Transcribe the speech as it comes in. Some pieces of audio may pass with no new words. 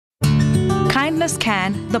Kindness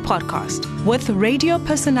Can, the podcast, with radio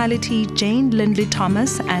personality Jane Lindley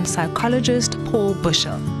Thomas and psychologist Paul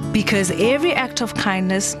Bushell. Because every act of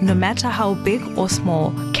kindness, no matter how big or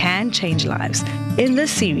small, can change lives. In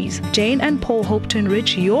this series, Jane and Paul hope to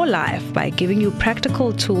enrich your life by giving you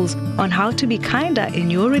practical tools on how to be kinder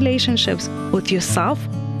in your relationships with yourself,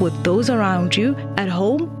 with those around you, at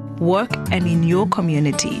home, work, and in your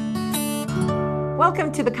community.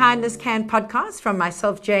 Welcome to the Kindness Can podcast from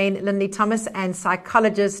myself, Jane Lindley Thomas, and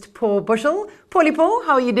psychologist Paul Bushell. Paulie Paul,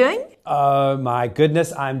 how are you doing? Oh my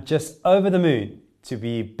goodness, I'm just over the moon to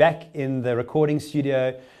be back in the recording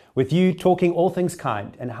studio with you, talking all things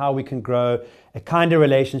kind and how we can grow a kinder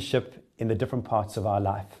relationship in the different parts of our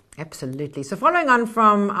life. Absolutely. So following on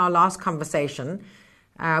from our last conversation,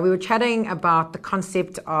 we were chatting about the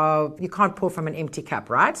concept of you can't pour from an empty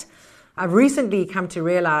cup, right? I've recently come to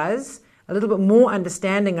realize a little bit more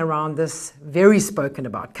understanding around this very spoken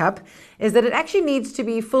about cup is that it actually needs to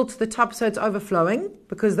be full to the top so it's overflowing,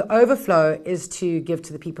 because the overflow is to give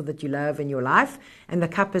to the people that you love in your life, and the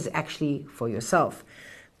cup is actually for yourself.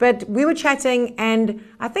 But we were chatting, and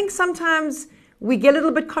I think sometimes we get a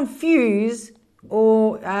little bit confused,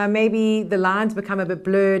 or maybe the lines become a bit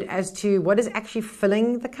blurred as to what is actually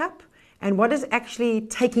filling the cup and what is actually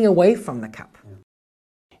taking away from the cup.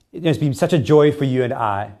 It's been such a joy for you and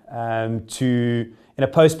I to, in a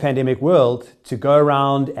post-pandemic world, to go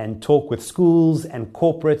around and talk with schools and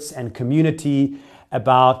corporates and community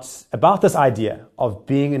about this idea of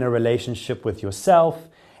being in a relationship with yourself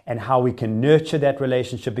and how we can nurture that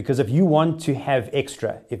relationship. Because if you want to have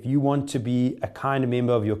extra, if you want to be a kind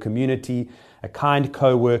member of your community, a kind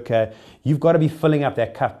co-worker, you've got to be filling up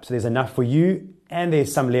that cup so there's enough for you and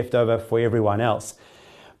there's some left over for everyone else.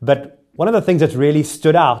 But one of the things that's really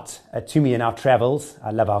stood out to me in our travels,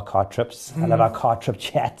 I love our car trips, I love our car trip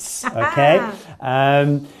chats, okay?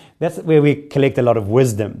 That's where we collect a lot of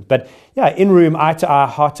wisdom. But yeah, in room, eye to eye,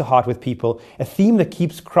 heart to heart with people, a theme that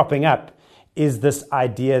keeps cropping up is this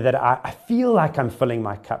idea that I feel like I'm filling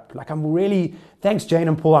my cup. Like I'm really, thanks Jane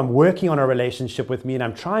and Paul, I'm working on a relationship with me and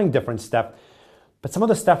I'm trying different stuff. But some of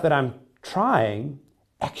the stuff that I'm trying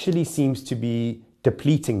actually seems to be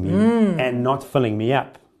depleting me and not filling me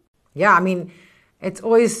up. Yeah, I mean, it's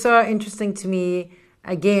always so interesting to me,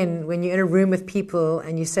 again, when you're in a room with people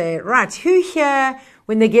and you say, right, who here,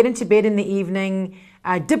 when they get into bed in the evening,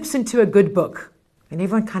 dips into a good book? And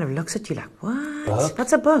everyone kind of looks at you like, what? Book?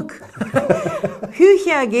 What's a book? Who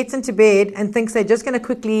here gets into bed and thinks they're just going to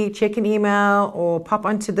quickly check an email or pop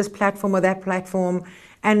onto this platform or that platform,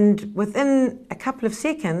 and within a couple of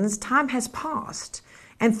seconds, time has passed.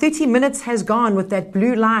 And 30 minutes has gone with that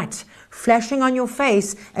blue light flashing on your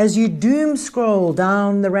face as you doom scroll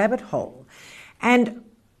down the rabbit hole. And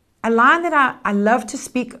a line that I love to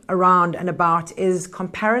speak around and about is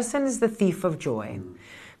comparison is the thief of joy.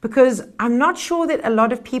 Because I'm not sure that a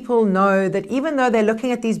lot of people know that even though they're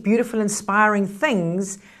looking at these beautiful, inspiring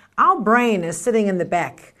things, our brain is sitting in the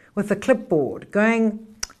back with a clipboard going,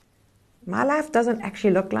 my life doesn't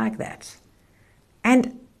actually look like that.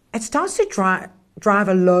 And it starts to drive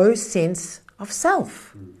a low sense of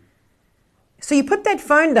self. So you put that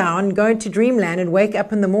phone down, go into dreamland and wake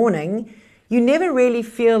up in the morning, you never really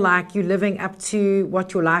feel like you're living up to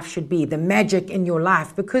what your life should be, the magic in your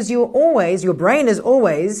life, because your brain is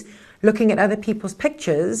always looking at other people's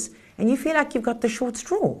pictures and you feel like you've got the short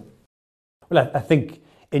straw. Well, I think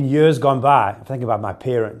in years gone by, I'm thinking about my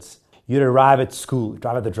parents, you'd arrive at school,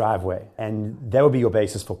 drive at the driveway, and that would be your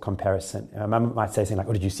basis for comparison. My mum might say something like,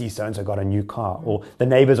 oh, did you see so-and-so got a new car? Or the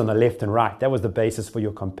neighbors on the left and right. That was the basis for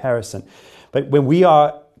your comparison. But when we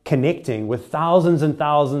are connecting with thousands and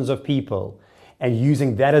thousands of people and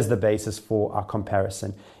using that as the basis for our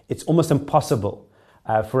comparison, it's almost impossible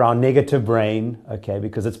for our negative brain, okay,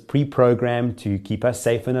 because it's pre-programmed to keep us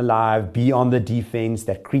safe and alive, be on the defense,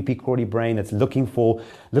 that creepy, crawly brain that's looking for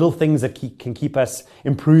little things that can keep us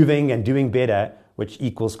improving and doing better, which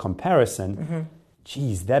equals comparison.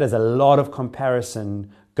 Geez, that is a lot of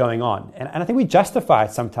comparison going on. And I think we justify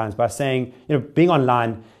it sometimes by saying, being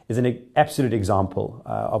online is an absolute example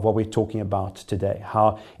of what we're talking about today,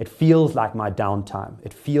 how it feels like my downtime.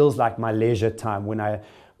 It feels like my leisure time when I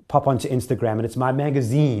pop onto Instagram and it's my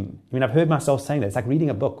magazine. I mean, I've heard myself saying that. It's like reading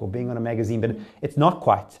a book or being on a magazine, but it's not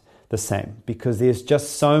quite the same because there's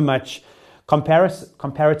just so much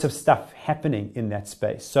comparative stuff happening in that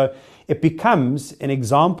space. So it becomes an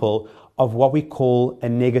example of what we call a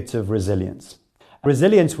negative resilience.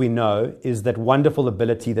 Resilience, we know, is that wonderful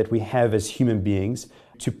ability that we have as human beings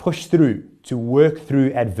to push through, to work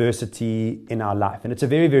through adversity in our life. And it's a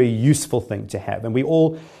very, very useful thing to have. And we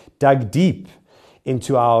all dug deep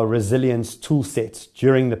into our resilience tool sets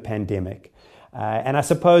during the pandemic. And I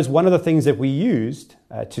suppose one of the things that we used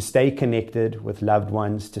to stay connected with loved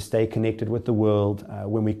ones, to stay connected with the world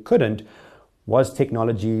when we couldn't, was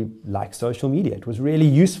technology like social media. It was really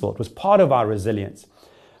useful. It was part of our resilience.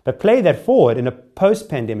 But play that forward in a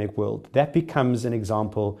post-pandemic world, that becomes an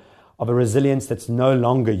example of a resilience that's no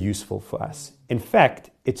longer useful for us. In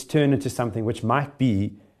fact, it's turned into something which might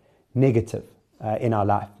be negative in our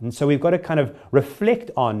life. And so we've got to kind of reflect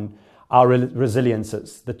on our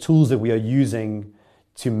resiliences, the tools that we are using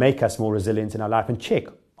to make us more resilient in our life, and check,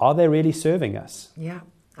 are they really serving us? Yeah.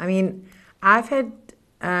 I mean, I've had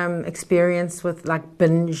experience with like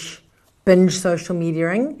binge social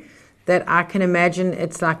mediaing that I can imagine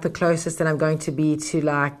it's like the closest that I'm going to be to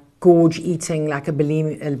like gorge eating like a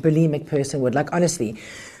bulimic person would. Like honestly,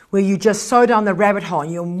 where you just so down the rabbit hole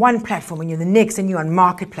and you're on one platform and you're the next and you're on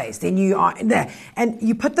Marketplace, then you are there and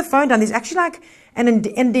you put the phone down. There's actually like an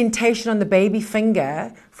indentation on the baby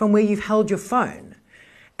finger from where you've held your phone.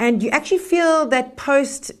 And you actually feel that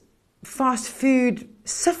post-fast food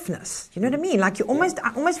stiffness. You know what I mean? Like I almost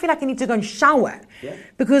feel like I need to go and shower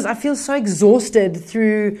because I feel so exhausted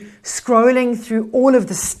through scrolling through all of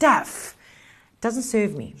the stuff. It doesn't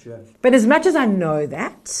serve me. Sure. But as much as I know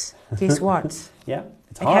that, guess what? Yeah.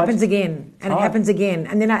 It happens again, and it happens again.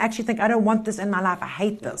 And then I actually think, I don't want this in my life. I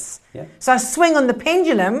hate this. Yeah. So I swing on the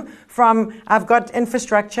pendulum from, I've got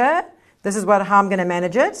infrastructure, this is how I'm going to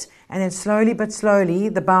manage it. And then slowly but slowly,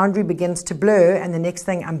 the boundary begins to blur, and the next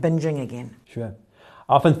thing, I'm binging again. Sure.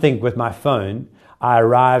 I often think with my phone, I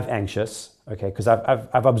arrive anxious, okay, because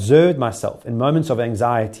I've observed myself in moments of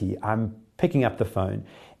anxiety, I'm picking up the phone,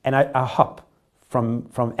 and I hop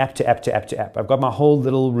from app to app to app to app. I've got my whole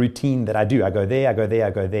little routine that I do. I go there, I go there, I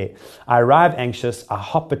go there. I arrive anxious, I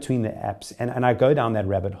hop between the apps, and I go down that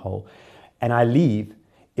rabbit hole, and I leave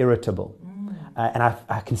irritable. And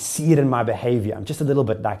I can see it in my behavior. I'm just a little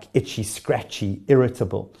bit like itchy, scratchy,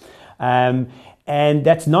 irritable. And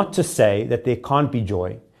that's not to say that there can't be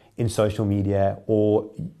joy in social media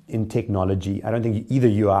or in technology. I don't think either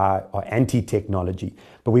you are anti-technology,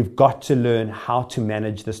 but we've got to learn how to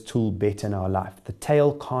manage this tool better in our life. The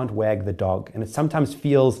tail can't wag the dog. And it sometimes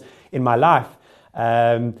feels in my life,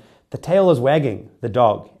 the tail is wagging the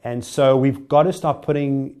dog. And so we've got to start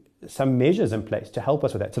putting some measures in place to help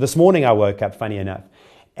us with that. So this morning I woke up, funny enough,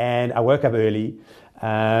 and I woke up early,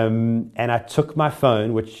 and I took my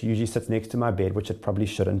phone, which usually sits next to my bed, which it probably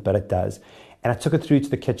shouldn't, but it does. And I took it through to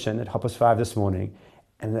the kitchen at 5:30 this morning,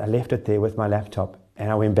 and I left it there with my laptop,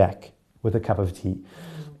 and I went back with a cup of tea.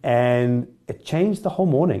 And it changed the whole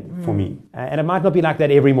morning for me. And it might not be like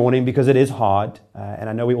that every morning because it is hard, and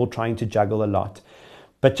I know we're all trying to juggle a lot.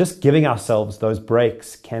 But just giving ourselves those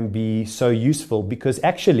breaks can be so useful, because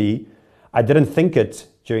actually, I didn't think it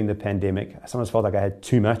during the pandemic. I sometimes felt like I had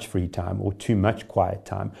too much free time or too much quiet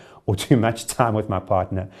time or too much time with my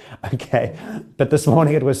partner. Okay. But this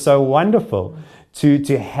morning it was so wonderful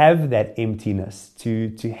to have that emptiness,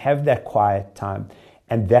 to have that quiet time.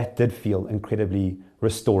 And that did feel incredibly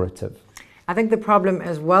restorative. I think the problem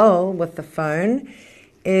as well with the phone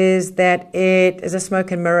is that it is a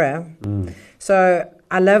smoke and mirror. So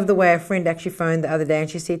I love the way a friend actually phoned the other day, and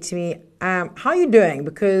she said to me, how are you doing?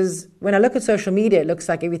 Because when I look at social media, it looks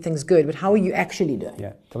like everything's good, but how are you actually doing?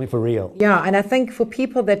 Yeah, tell me for real. Yeah, and I think for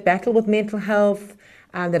people that battle with mental health,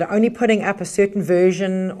 that are only putting up a certain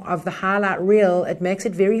version of the highlight reel, it makes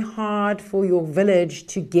it very hard for your village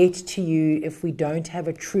to get to you if we don't have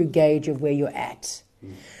a true gauge of where you're at.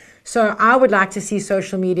 So I would like to see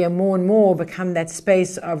social media more and more become that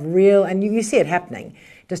space of real, and you see it happening.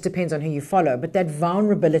 It just depends on who you follow, but that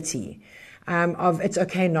vulnerability of it's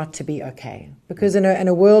okay not to be okay. Because in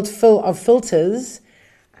a world full of filters,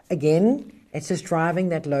 again, it's just driving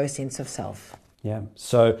that low sense of self. Yeah.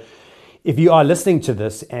 So if you are listening to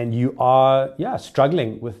this and you are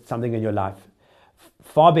struggling with something in your life,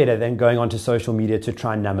 far better than going onto social media to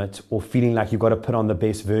try and numb it or feeling like you've got to put on the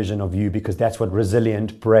best version of you, because that's what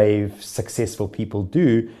resilient, brave, successful people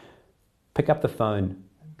do. Pick up the phone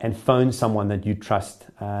and phone someone that you trust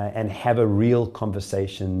and have a real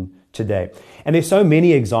conversation today. And there's so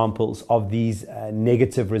many examples of these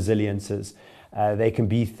negative resiliences. They can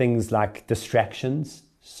be things like distractions.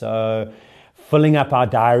 So filling up our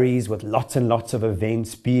diaries with lots and lots of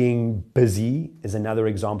events, being busy is another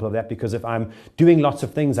example of that, because if I'm doing lots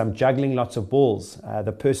of things, I'm juggling lots of balls.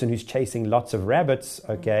 The person who's chasing lots of rabbits,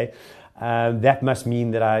 that must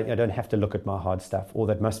mean that I don't have to look at my hard stuff, or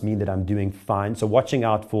that must mean that I'm doing fine. So watching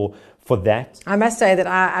out for that. I must say that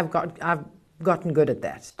I've gotten good at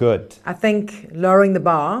that. Good. I think lowering the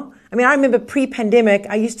bar. I mean, I remember pre-pandemic,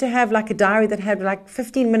 I used to have like a diary that had like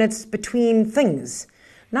 15 minutes between things.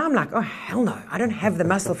 Now I'm like, oh, hell no, I don't have the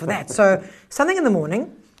muscle for that. So something in the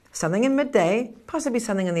morning, something in midday, possibly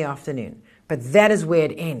something in the afternoon. But that is where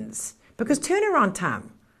it ends. Because turnaround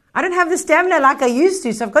time, I don't have the stamina like I used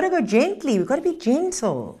to, so I've got to go gently. We've got to be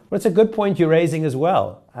gentle. Well, it's a good point you're raising as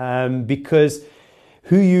well, because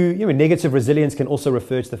negative resilience can also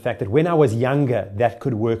refer to the fact that when I was younger, that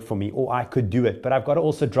could work for me, or I could do it. But I've got to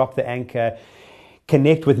also drop the anchor,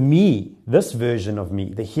 connect with me, this version of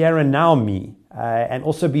me, the here and now me, and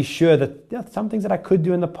also be sure that some things that I could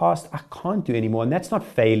do in the past, I can't do anymore. And that's not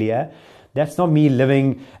failure. That's not me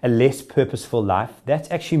living a less purposeful life.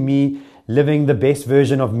 That's actually me living the best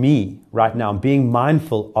version of me right now and being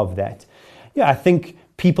mindful of that. Yeah, I think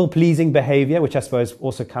people-pleasing behavior, which I suppose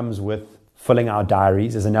also comes with filling our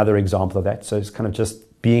diaries, is another example of that. So it's kind of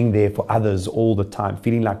just being there for others all the time,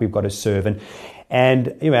 feeling like we've got to serve. And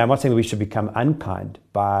anyway, I'm not saying that we should become unkind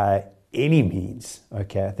by any means.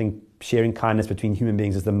 Okay, I think sharing kindness between human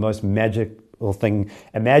beings is the most magical thing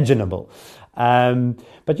imaginable.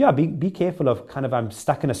 But yeah, be careful of I'm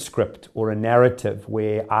stuck in a script or a narrative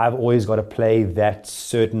where I've always got to play that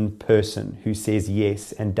certain person who says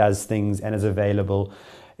yes and does things and is available.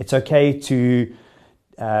 It's okay to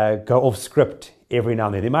go off script every now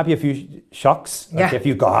and then. There might be a few shocks, a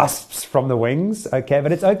few gasps from the wings, okay,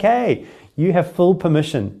 but it's okay. You have full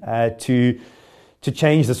permission to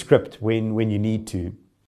change the script when you need to.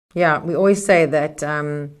 Yeah, we always say that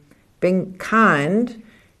being kind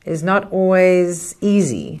is not always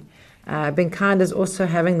easy. Being kind is also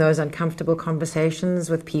having those uncomfortable conversations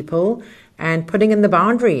with people and putting in the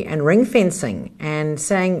boundary and ring fencing and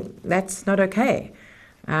saying that's not okay.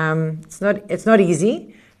 It's not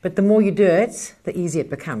easy, but the more you do it, the easier it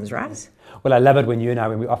becomes, right? Well, I love it when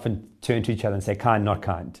we often turn to each other and say kind, not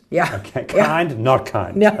kind. Yeah. Okay. Kind, not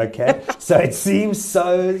kind. Yeah. Okay. So it seems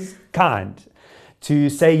so kind to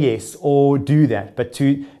say yes or do that. But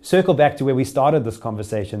to circle back to where we started this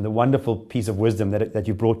conversation, the wonderful piece of wisdom that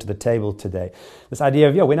you brought to the table today, this idea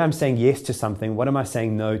of, when I'm saying yes to something, what am I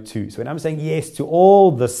saying no to? So when I'm saying yes to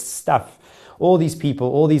all this stuff, all these people,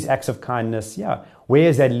 all these acts of kindness, where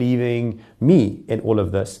is that leaving me in all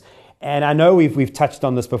of this? And I know we've touched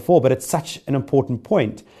on this before, but it's such an important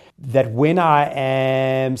point that when I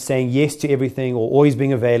am saying yes to everything or always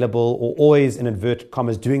being available or always, in inverted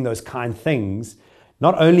commas, doing those kind things,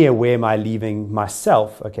 not only where am I leaving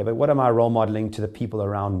myself, okay, but what am I role modeling to the people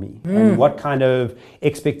around me? And what kind of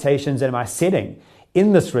expectations am I setting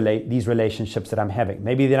in these relationships that I'm having?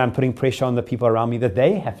 Maybe then I'm putting pressure on the people around me that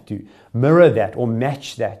they have to mirror that or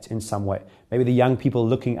match that in some way. Maybe the young people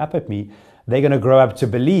looking up at me, they're going to grow up to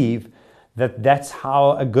believe that that's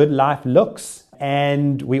how a good life looks.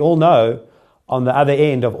 And we all know on the other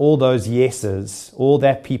end of all those yeses, all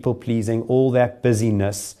that people pleasing, all that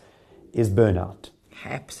busyness is burnout.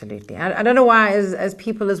 Absolutely. I don't know why as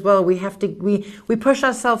people as well, we push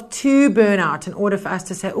ourselves to burnout in order for us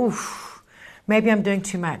to say, oof, maybe I'm doing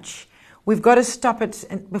too much. We've got to stop it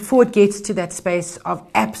before it gets to that space of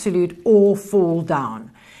absolute all fall down.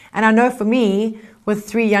 And I know for me, with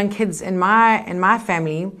 3 young kids in my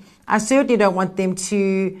family, I certainly don't want them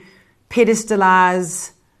to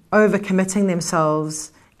pedestalize overcommitting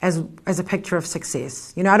themselves as a picture of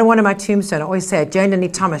success. I don't want in my tombstone, I always say, Jane Lindley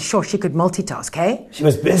Thomas, sure, she could multitask, hey? She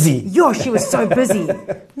was busy. Yeah, she was so busy.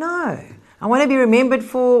 No, I want to be remembered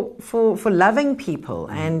for loving people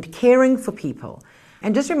and caring for people.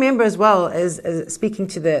 And just remember as well, as speaking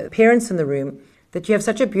to the parents in the room, that you have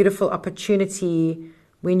such a beautiful opportunity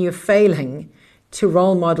when you're failing to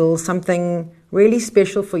role model something really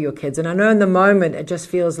special for your kids. And I know in the moment it just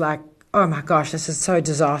feels like, oh my gosh, this is so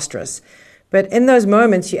disastrous. But in those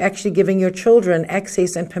moments, you're actually giving your children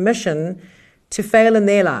access and permission to fail in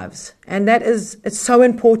their lives. And it's so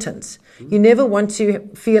important. You never want to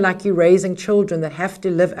feel like you're raising children that have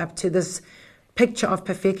to live up to this picture of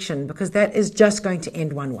perfection, because that is just going to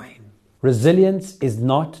end one way. Resilience is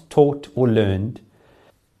not taught or learned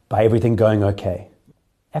by everything going okay.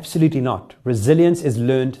 Absolutely not. Resilience is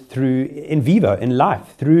learned through in vivo, in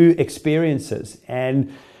life, through experiences.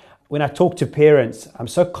 And when I talk to parents, I'm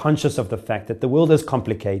so conscious of the fact that the world is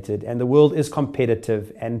complicated and the world is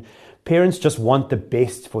competitive, and parents just want the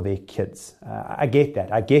best for their kids. I get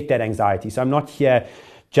that. I get that anxiety. So I'm not here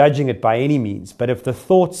judging it by any means. But if the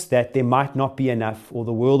thoughts that there might not be enough or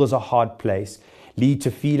the world is a hard place lead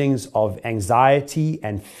to feelings of anxiety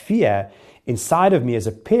and fear inside of me as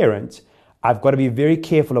a parent, I've got to be very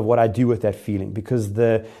careful of what I do with that feeling, because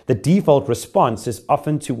the default response is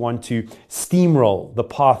often to want to steamroll the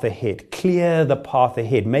path ahead, clear the path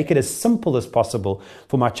ahead, make it as simple as possible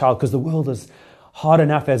for my child, because the world is hard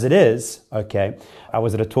enough as it is. Okay, I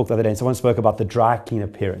was at a talk the other day and someone spoke about the dry cleaner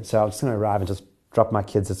parent. So I was just going to arrive and just drop my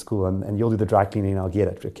kids at school and you'll do the dry cleaning and I'll get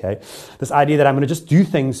it, okay? This idea that I'm going to just do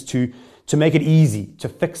things to make it easy, to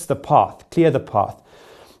fix the path, clear the path.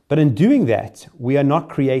 But in doing that, we are not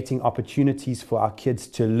creating opportunities for our kids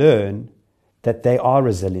to learn that they are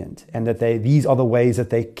resilient and that these are the ways that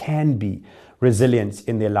they can be resilient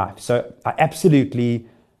in their life. So I absolutely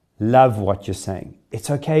love what you're saying. It's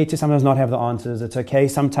okay to sometimes not have the answers. It's okay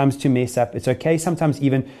sometimes to mess up. It's okay sometimes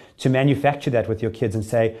even to manufacture that with your kids and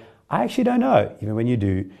say, I actually don't know, even when you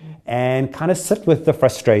do, and kind of sit with the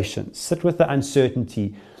frustration, sit with the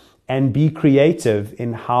uncertainty, and be creative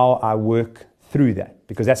in how I work through that,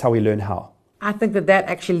 because that's how we learn how. I think that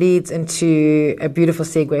actually leads into a beautiful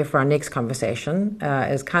segue for our next conversation,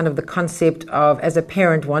 is kind of the concept of, as a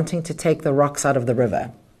parent, wanting to take the rocks out of the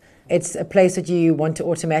river. It's a place that you want to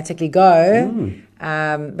automatically go.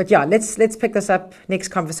 But yeah, let's pick this up next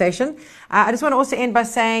conversation. I just want to also end by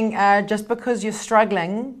saying, just because you're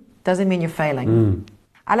struggling doesn't mean you're failing.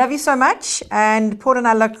 I love you so much, and Paul and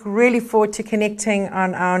I look really forward to connecting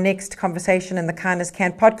on our next conversation in the Kindness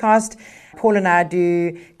Can podcast. Paul and I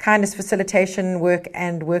do kindness facilitation work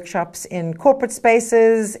and workshops in corporate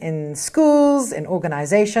spaces, in schools, in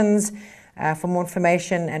organizations. For more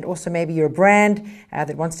information, and also maybe you're a brand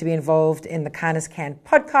that wants to be involved in the Kindness Can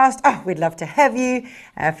podcast, we'd love to have you.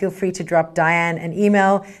 Feel free to drop Diane an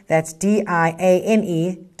email. That's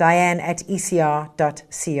DIANE,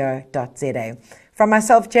 diane@ecr.co.za. From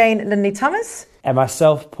myself, Jane Lindley Thomas. And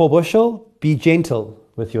myself, Paul Bushell, be gentle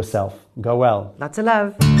with yourself. Go well. Lots of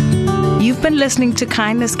love. You've been listening to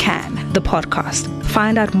Kindness Can, the podcast.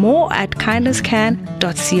 Find out more at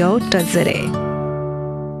kindnesscan.co.za.